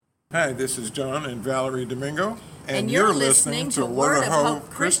Hi, this is John and Valerie Domingo, and you're listening to Word of Hope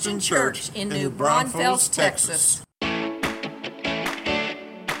Christian Church in New Braunfels, Texas.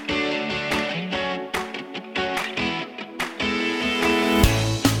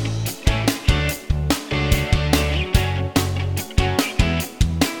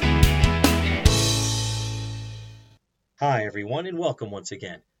 Hi, everyone, and welcome once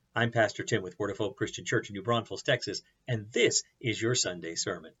again. I'm Pastor Tim with Word of Hope Christian Church in New Braunfels, Texas, and this is your Sunday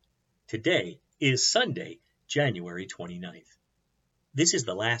sermon. Today is Sunday, January 29th. This is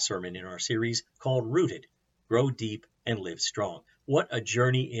the last sermon in our series called Rooted, Grow Deep and Live Strong. What a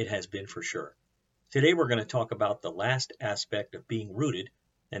journey it has been for sure. Today we're going to talk about the last aspect of being rooted,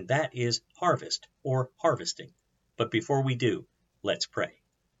 and that is harvest or harvesting. But before we do, let's pray.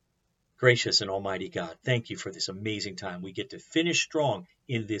 Gracious and almighty God, thank you for this amazing time we get to finish strong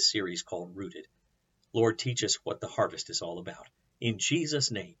in this series called Rooted. Lord, teach us what the harvest is all about. In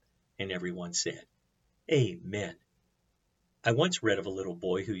Jesus' name, and everyone said, Amen. I once read of a little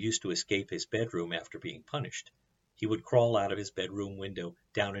boy who used to escape his bedroom after being punished. He would crawl out of his bedroom window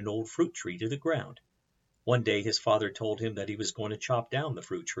down an old fruit tree to the ground. One day his father told him that he was going to chop down the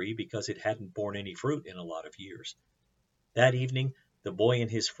fruit tree because it hadn't borne any fruit in a lot of years. That evening, the boy and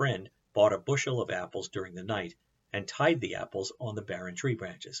his friend bought a bushel of apples during the night and tied the apples on the barren tree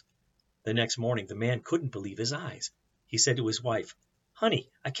branches. The next morning, the man couldn't believe his eyes. He said to his wife,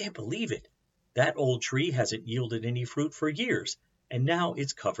 "Honey, I can't believe it. That old tree hasn't yielded any fruit for years, and now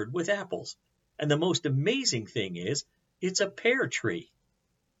it's covered with apples. And the most amazing thing is, it's a pear tree."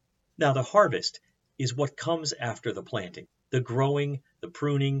 Now, the harvest is what comes after the planting, the growing, the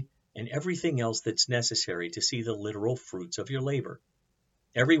pruning, and everything else that's necessary to see the literal fruits of your labor.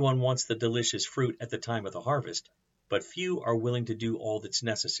 Everyone wants the delicious fruit at the time of the harvest, but few are willing to do all that's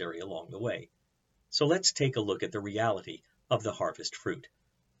necessary along the way. So let's take a look at the reality of the harvest fruit.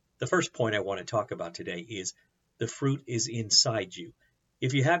 The first point I want to talk about today is the fruit is inside you.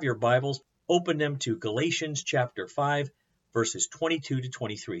 If you have your Bibles, open them to Galatians chapter 5, verses 22 to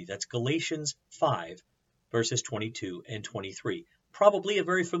 23. That's Galatians 5, verses 22 and 23. Probably a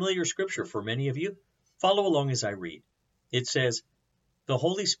very familiar scripture for many of you. Follow along as I read. It says, "The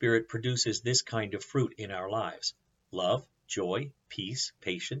Holy Spirit produces this kind of fruit in our lives: love, joy, peace,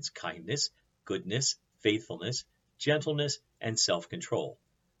 patience, kindness, goodness, faithfulness, gentleness, and self-control.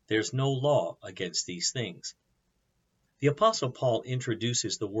 There's no law against these things." The Apostle Paul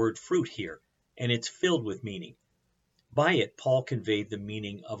introduces the word fruit here, and it's filled with meaning. By it, Paul conveyed the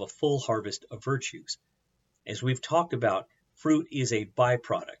meaning of a full harvest of virtues. As we've talked about, fruit is a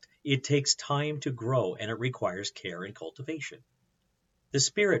byproduct. It takes time to grow, and it requires care and cultivation. The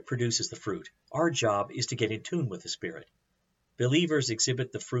Spirit produces the fruit. Our job is to get in tune with the Spirit. Believers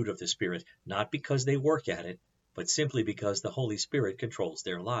exhibit the fruit of the Spirit not because they work at it, but simply because the Holy Spirit controls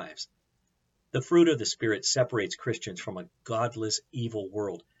their lives. The fruit of the Spirit separates Christians from a godless, evil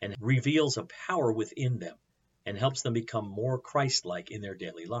world and reveals a power within them and helps them become more Christ-like in their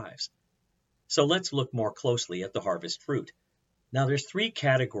daily lives. So let's look more closely at the harvest fruit. Now there's 3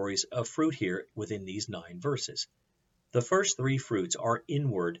 categories of fruit here within these 9 verses. The first 3 fruits are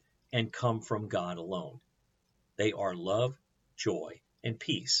inward and come from God alone. They are love, joy, and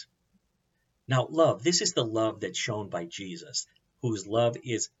peace. Now, love, this is the love that's shown by Jesus, whose love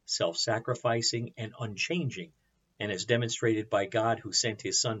is self-sacrificing and unchanging, and is demonstrated by God who sent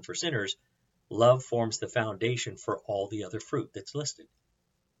his Son for sinners. Love forms the foundation for all the other fruit that's listed.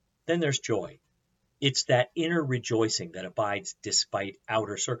 Then there's joy. It's that inner rejoicing that abides despite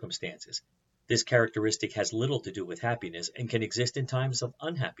outer circumstances. This characteristic has little to do with happiness and can exist in times of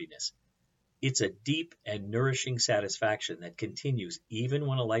unhappiness. It's a deep and nourishing satisfaction that continues even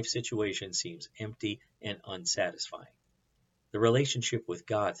when a life situation seems empty and unsatisfying. The relationship with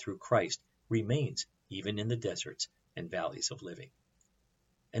God through Christ remains even in the deserts and valleys of living.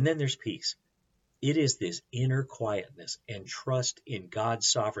 And then there's peace. It is this inner quietness and trust in God's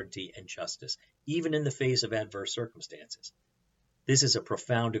sovereignty and justice, even in the face of adverse circumstances. This is a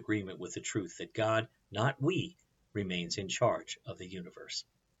profound agreement with the truth that God, not we, remains in charge of the universe.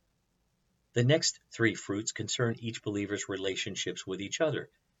 The next 3 fruits concern each believer's relationships with each other.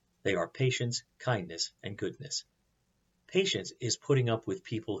 They are patience, kindness, and goodness. Patience is putting up with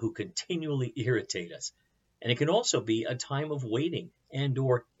people who continually irritate us, and it can also be a time of waiting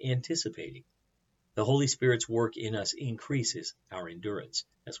and/or anticipating. The Holy Spirit's work in us increases our endurance,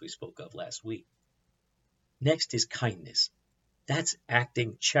 as we spoke of last week. Next is kindness. That's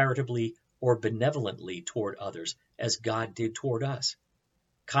acting charitably or benevolently toward others, as God did toward us.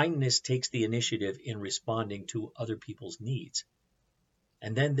 Kindness takes the initiative in responding to other people's needs.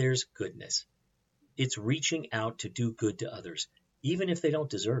 And then there's goodness. It's reaching out to do good to others, even if they don't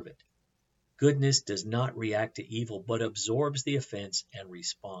deserve it. Goodness does not react to evil, but absorbs the offense and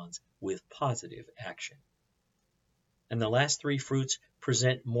responds with positive action. And the last three fruits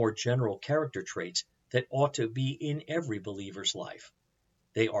present more general character traits that ought to be in every believer's life.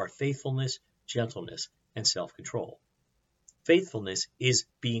 They are faithfulness, gentleness, and self-control. Faithfulness is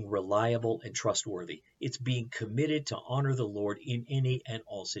being reliable and trustworthy. It's being committed to honor the Lord in any and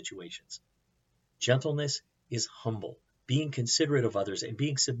all situations. Gentleness is humble, being considerate of others and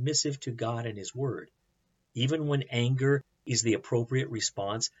being submissive to God and His Word. Even when anger is the appropriate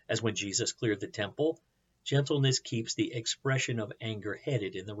response, as when Jesus cleared the temple, gentleness keeps the expression of anger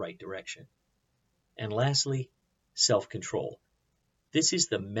headed in the right direction. And lastly, self-control. This is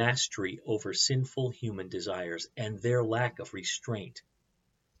the mastery over sinful human desires and their lack of restraint.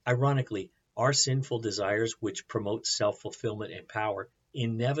 Ironically, our sinful desires, which promote self-fulfillment and power,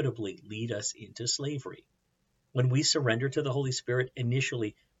 inevitably lead us into slavery. When we surrender to the Holy Spirit,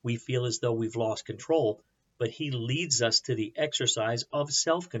 initially we feel as though we've lost control, but He leads us to the exercise of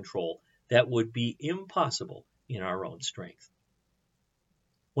self-control that would be impossible in our own strength.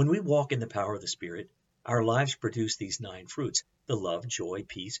 When we walk in the power of the Spirit, our lives produce these 9 fruits: the love, joy,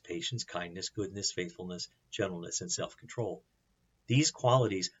 peace, patience, kindness, goodness, faithfulness, gentleness, and self-control. These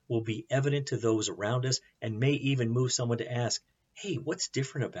qualities will be evident to those around us and may even move someone to ask, "Hey, what's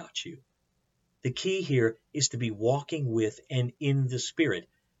different about you?" The key here is to be walking with and in the Spirit,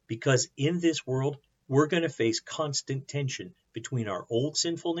 because in this world, we're going to face constant tension between our old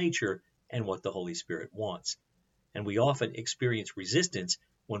sinful nature and what the Holy Spirit wants. And we often experience resistance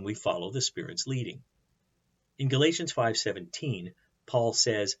when we follow the Spirit's leading. In Galatians 5:17, Paul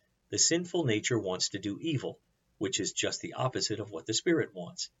says, the sinful nature wants to do evil, which is just the opposite of what the Spirit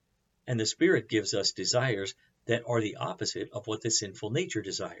wants. And the Spirit gives us desires that are the opposite of what the sinful nature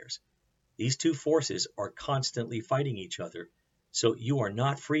desires. These two forces are constantly fighting each other, so you are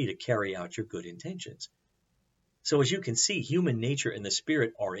not free to carry out your good intentions. So as you can see, human nature and the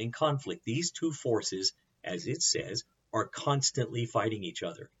Spirit are in conflict. These two forces, as it says, are constantly fighting each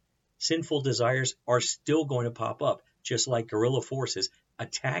other. Sinful desires are still going to pop up, just like guerrilla forces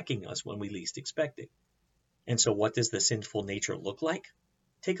attacking us when we least expect it. And so what does the sinful nature look like?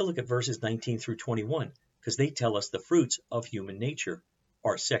 Take a look at verses 19 through 21, because they tell us the fruits of human nature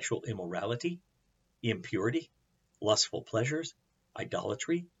are sexual immorality, impurity, lustful pleasures,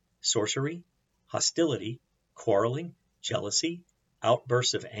 idolatry, sorcery, hostility, quarreling, jealousy,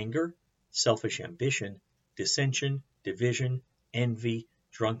 outbursts of anger, selfish ambition, dissension, division, envy,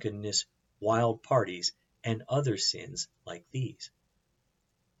 drunkenness, wild parties, and other sins like these.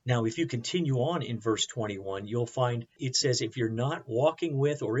 Now, if you continue on in verse 21, you'll find it says if you're not walking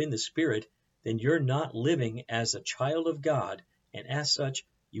with or in the Spirit, then you're not living as a child of God, and as such,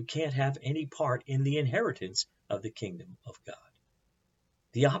 you can't have any part in the inheritance of the kingdom of God.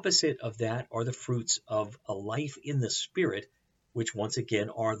 The opposite of that are the fruits of a life in the Spirit, which once again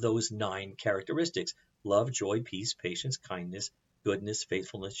are those 9 characteristics: love, joy, peace, patience, kindness, goodness,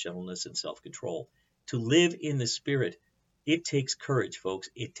 faithfulness, gentleness, and self-control. To live in the Spirit, it takes courage, folks.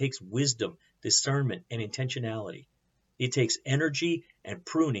 It takes wisdom, discernment, and intentionality. It takes energy and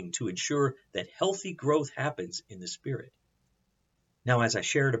pruning to ensure that healthy growth happens in the Spirit. Now, as I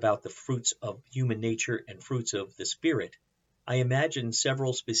shared about the fruits of human nature and fruits of the Spirit, I imagine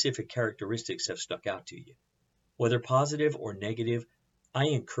several specific characteristics have stuck out to you. Whether positive or negative, I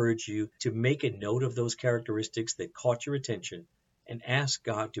encourage you to make a note of those characteristics that caught your attention and ask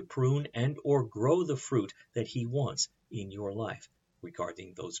God to prune and or grow the fruit that He wants in your life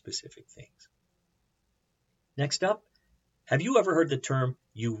regarding those specific things. Next up, have you ever heard the term,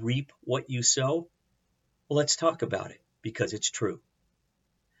 you reap what you sow? Well, let's talk about it, because it's true.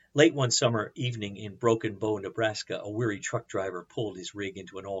 Late one summer evening in Broken Bow, Nebraska, a weary truck driver pulled his rig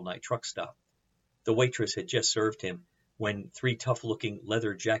into an all-night truck stop. The waitress had just served him when 3 tough-looking,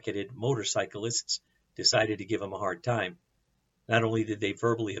 leather-jacketed motorcyclists decided to give him a hard time. Not only did they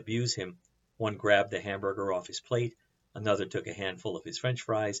verbally abuse him, one grabbed the hamburger off his plate, another took a handful of his French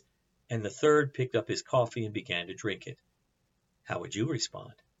fries, and the third picked up his coffee and began to drink it. How would you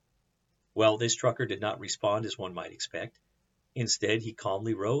respond? Well, this trucker did not respond as one might expect. Instead, he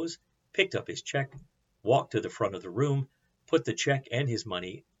calmly rose, picked up his check, walked to the front of the room, put the check and his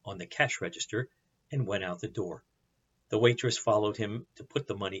money on the cash register, and went out the door. The waitress followed him to put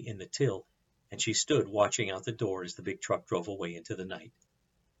the money in the till, and she stood watching out the door as the big truck drove away into the night.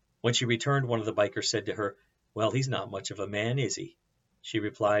 When she returned, one of the bikers said to her, "Well, he's not much of a man, is he?" She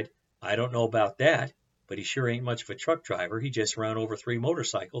replied, "I don't know about that, but he sure ain't much of a truck driver. He just ran over 3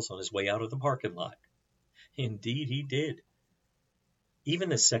 motorcycles on his way out of the parking lot." Indeed, he did. Even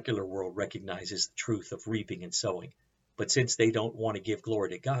the secular world recognizes the truth of reaping and sowing. But since they don't want to give glory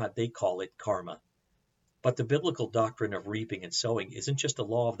to God, they call it karma. But the biblical doctrine of reaping and sowing isn't just a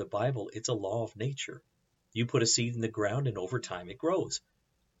law of the Bible, it's a law of nature. You put a seed in the ground and over time it grows.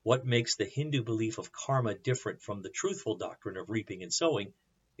 What makes the Hindu belief of karma different from the truthful doctrine of reaping and sowing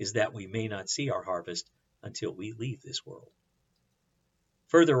is that we may not see our harvest until we leave this world.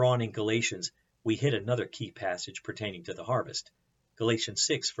 Further on in Galatians, we hit another key passage pertaining to the harvest. Galatians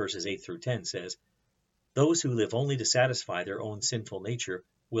 6 verses 8 through 10 says, "Those who live only to satisfy their own sinful nature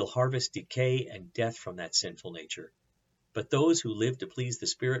will harvest decay and death from that sinful nature. But those who live to please the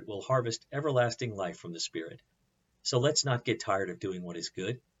Spirit will harvest everlasting life from the Spirit. So let's not get tired of doing what is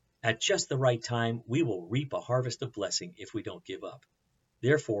good. At just the right time, we will reap a harvest of blessing if we don't give up.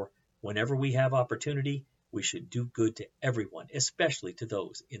 Therefore, whenever we have opportunity, we should do good to everyone, especially to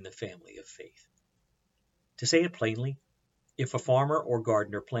those in the family of faith." To say it plainly, if a farmer or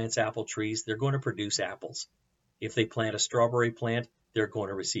gardener plants apple trees, they're going to produce apples. If they plant a strawberry plant, they're going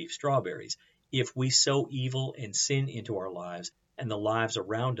to receive strawberries. If we sow evil and sin into our lives and the lives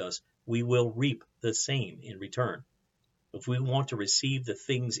around us, we will reap the same in return. If we want to receive the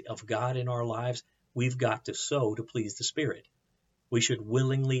things of God in our lives, we've got to sow to please the Spirit. We should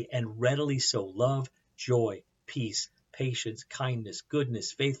willingly and readily sow love, joy, peace, patience, kindness,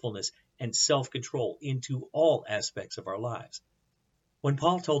 goodness, faithfulness, and self-control into all aspects of our lives. When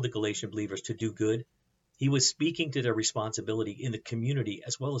Paul told the Galatian believers to do good, he was speaking to their responsibility in the community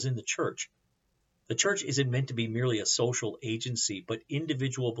as well as in the church. The church isn't meant to be merely a social agency, but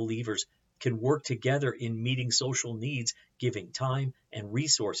individual believers can work together in meeting social needs, giving time and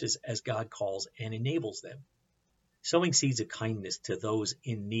resources as God calls and enables them. Sowing seeds of kindness to those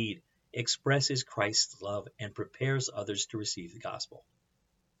in need expresses Christ's love and prepares others to receive the gospel.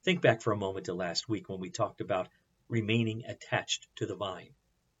 Think back for a moment to last week when we talked about remaining attached to the vine.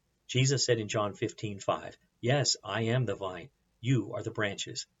 Jesus said in John 15:5, "Yes, I am the vine, you are the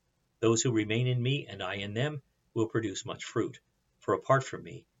branches. Those who remain in me and I in them will produce much fruit, for apart from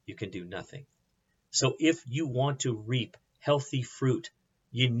me you can do nothing." So if you want to reap healthy fruit,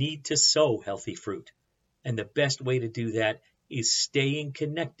 you need to sow healthy fruit. And the best way to do that is staying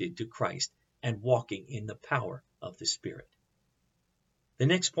connected to Christ and walking in the power of the Spirit. The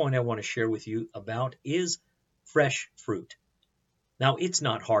next point I want to share with you about is fresh fruit. Now, it's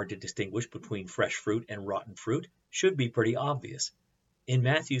not hard to distinguish between fresh fruit and rotten fruit. Should be pretty obvious. In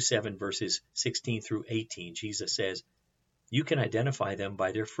Matthew 7, verses 16 through 18, Jesus says, "You can identify them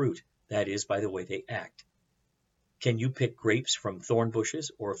by their fruit, that is, by the way they act. Can you pick grapes from thorn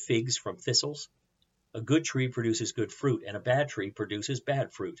bushes or figs from thistles? A good tree produces good fruit, and a bad tree produces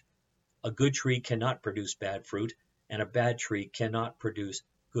bad fruit. A good tree cannot produce bad fruit, and a bad tree cannot produce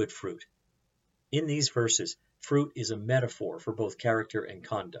good fruit." In these verses, fruit is a metaphor for both character and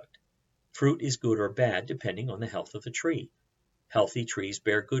conduct. Fruit is good or bad depending on the health of the tree. Healthy trees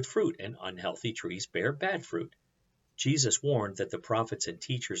bear good fruit, and unhealthy trees bear bad fruit. Jesus warned that the prophets and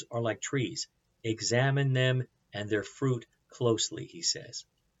teachers are like trees. Examine them and their fruit closely, he says.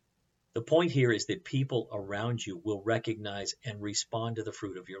 The point here is that people around you will recognize and respond to the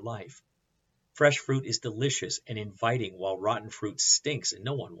fruit of your life. Fresh fruit is delicious and inviting, while rotten fruit stinks and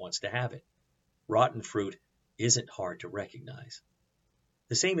no one wants to have it. Rotten fruit isn't hard to recognize.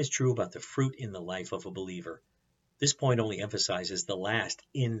 The same is true about the fruit in the life of a believer. This point only emphasizes the last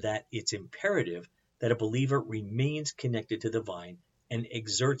in that it's imperative that a believer remains connected to the vine and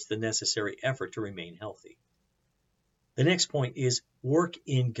exerts the necessary effort to remain healthy. The next point is work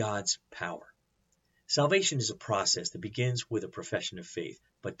in God's power. Salvation is a process that begins with a profession of faith,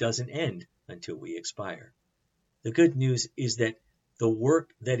 but doesn't end until we expire. The good news is that the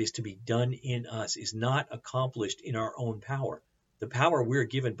work that is to be done in us is not accomplished in our own power. The power we're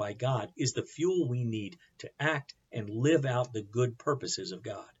given by God is the fuel we need to act and live out the good purposes of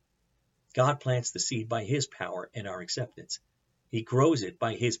God. God plants the seed by His power and our acceptance. He grows it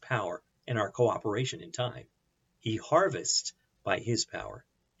by His power and our cooperation in time. He harvests by His power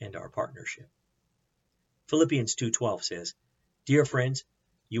and our partnership. Philippians 2:12 says, "Dear friends,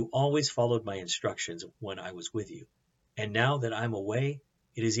 you always followed my instructions when I was with you. And now that I'm away,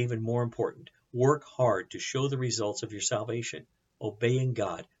 it is even more important. Work hard to show the results of your salvation, obeying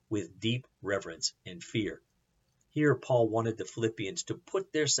God with deep reverence and fear." Here, Paul wanted the Philippians to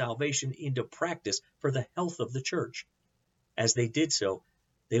put their salvation into practice for the health of the church. As they did so,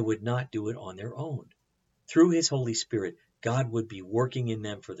 they would not do it on their own. Through His Holy Spirit, God would be working in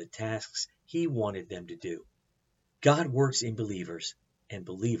them for the tasks He wanted them to do. God works in believers, and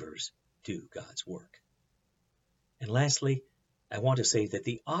believers do God's work. And lastly, I want to say that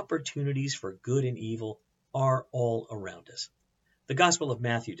the opportunities for good and evil are all around us. The Gospel of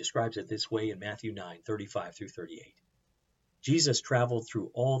Matthew describes it this way in Matthew 9:35 through 38. Jesus traveled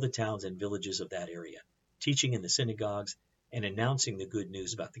through all the towns and villages of that area, teaching in the synagogues and announcing the good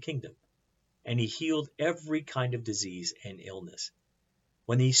news about the kingdom. And he healed every kind of disease and illness.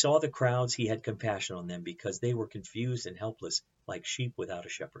 When he saw the crowds, he had compassion on them because they were confused and helpless, like sheep without a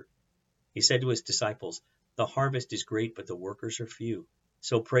shepherd. He said to his disciples, "The harvest is great, but the workers are few.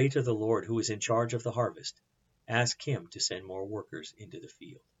 So pray to the Lord who is in charge of the harvest. Ask him to send more workers into the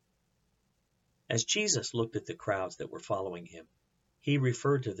field." As Jesus looked at the crowds that were following him, he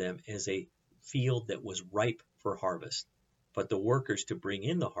referred to them as a field that was ripe for harvest, but the workers to bring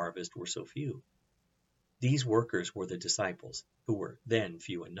in the harvest were so few. These workers were the disciples, who were then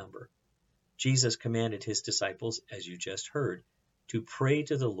few in number. Jesus commanded his disciples, as you just heard, to pray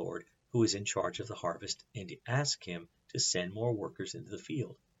to the Lord who is in charge of the harvest and to ask him to send more workers into the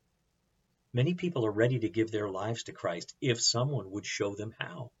field. Many people are ready to give their lives to Christ if someone would show them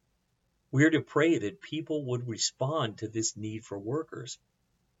how. We are to pray that people would respond to this need for workers.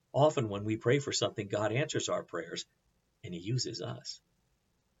 Often when we pray for something, God answers our prayers, and he uses us.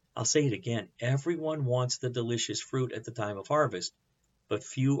 I'll say it again, everyone wants the delicious fruit at the time of harvest, but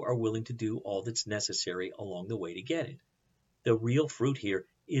few are willing to do all that's necessary along the way to get it. The real fruit here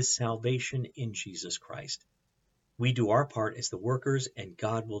is salvation in Jesus Christ. We do our part as the workers, and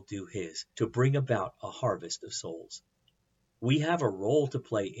God will do his to bring about a harvest of souls. We have a role to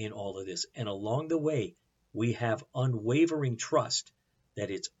play in all of this, and along the way, we have unwavering trust that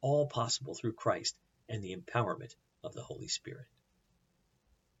it's all possible through Christ and the empowerment of the Holy Spirit.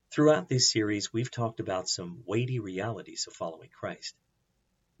 Throughout this series, we've talked about some weighty realities of following Christ.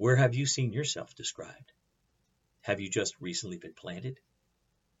 Where have you seen yourself described? Have you just recently been planted?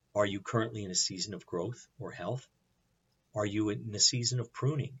 Are you currently in a season of growth or health? Are you in a season of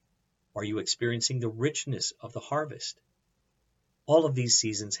pruning? Are you experiencing the richness of the harvest? All of these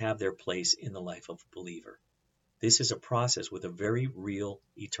seasons have their place in the life of a believer. This is a process with a very real,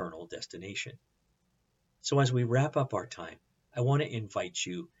 eternal destination. So as we wrap up our time, I want to invite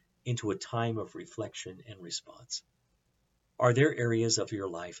you into a time of reflection and response. Are there areas of your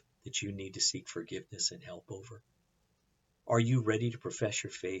life that you need to seek forgiveness and help over? Are you ready to profess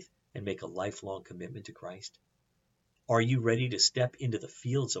your faith and make a lifelong commitment to Christ? Are you ready to step into the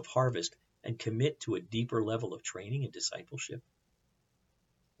fields of harvest and commit to a deeper level of training and discipleship?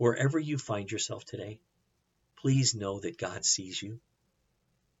 Wherever you find yourself today, please know that God sees you.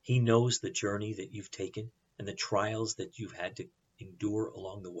 He knows the journey that you've taken and the trials that you've had to endure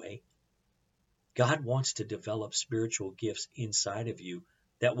along the way. God wants to develop spiritual gifts inside of you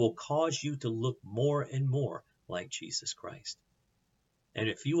that will cause you to look more and more like Jesus Christ. And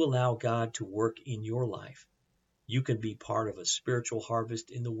if you allow God to work in your life, you can be part of a spiritual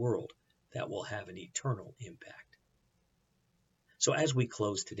harvest in the world that will have an eternal impact. So as we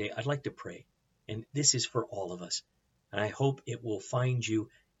close today, I'd like to pray, and this is for all of us, and I hope it will find you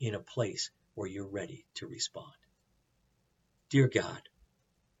in a place where you're ready to respond. Dear God,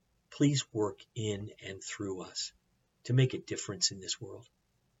 please work in and through us to make a difference in this world.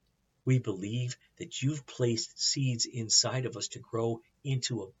 We believe that you've placed seeds inside of us to grow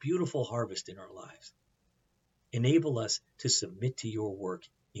into a beautiful harvest in our lives. Enable us to submit to your work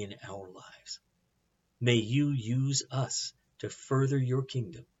in our lives. May you use us to further your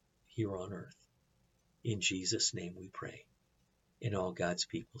kingdom here on earth. In Jesus' name we pray. And all God's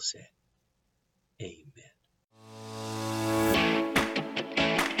people said, Amen.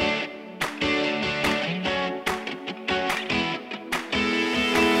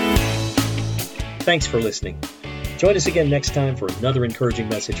 Thanks for listening. Join us again next time for another encouraging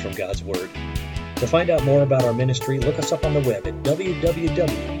message from God's Word. To find out more about our ministry, look us up on the web at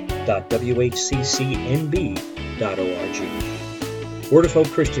www.whccnb.org. Word of Hope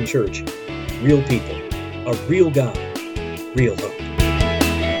Christian Church. Real people, a real God, real hope.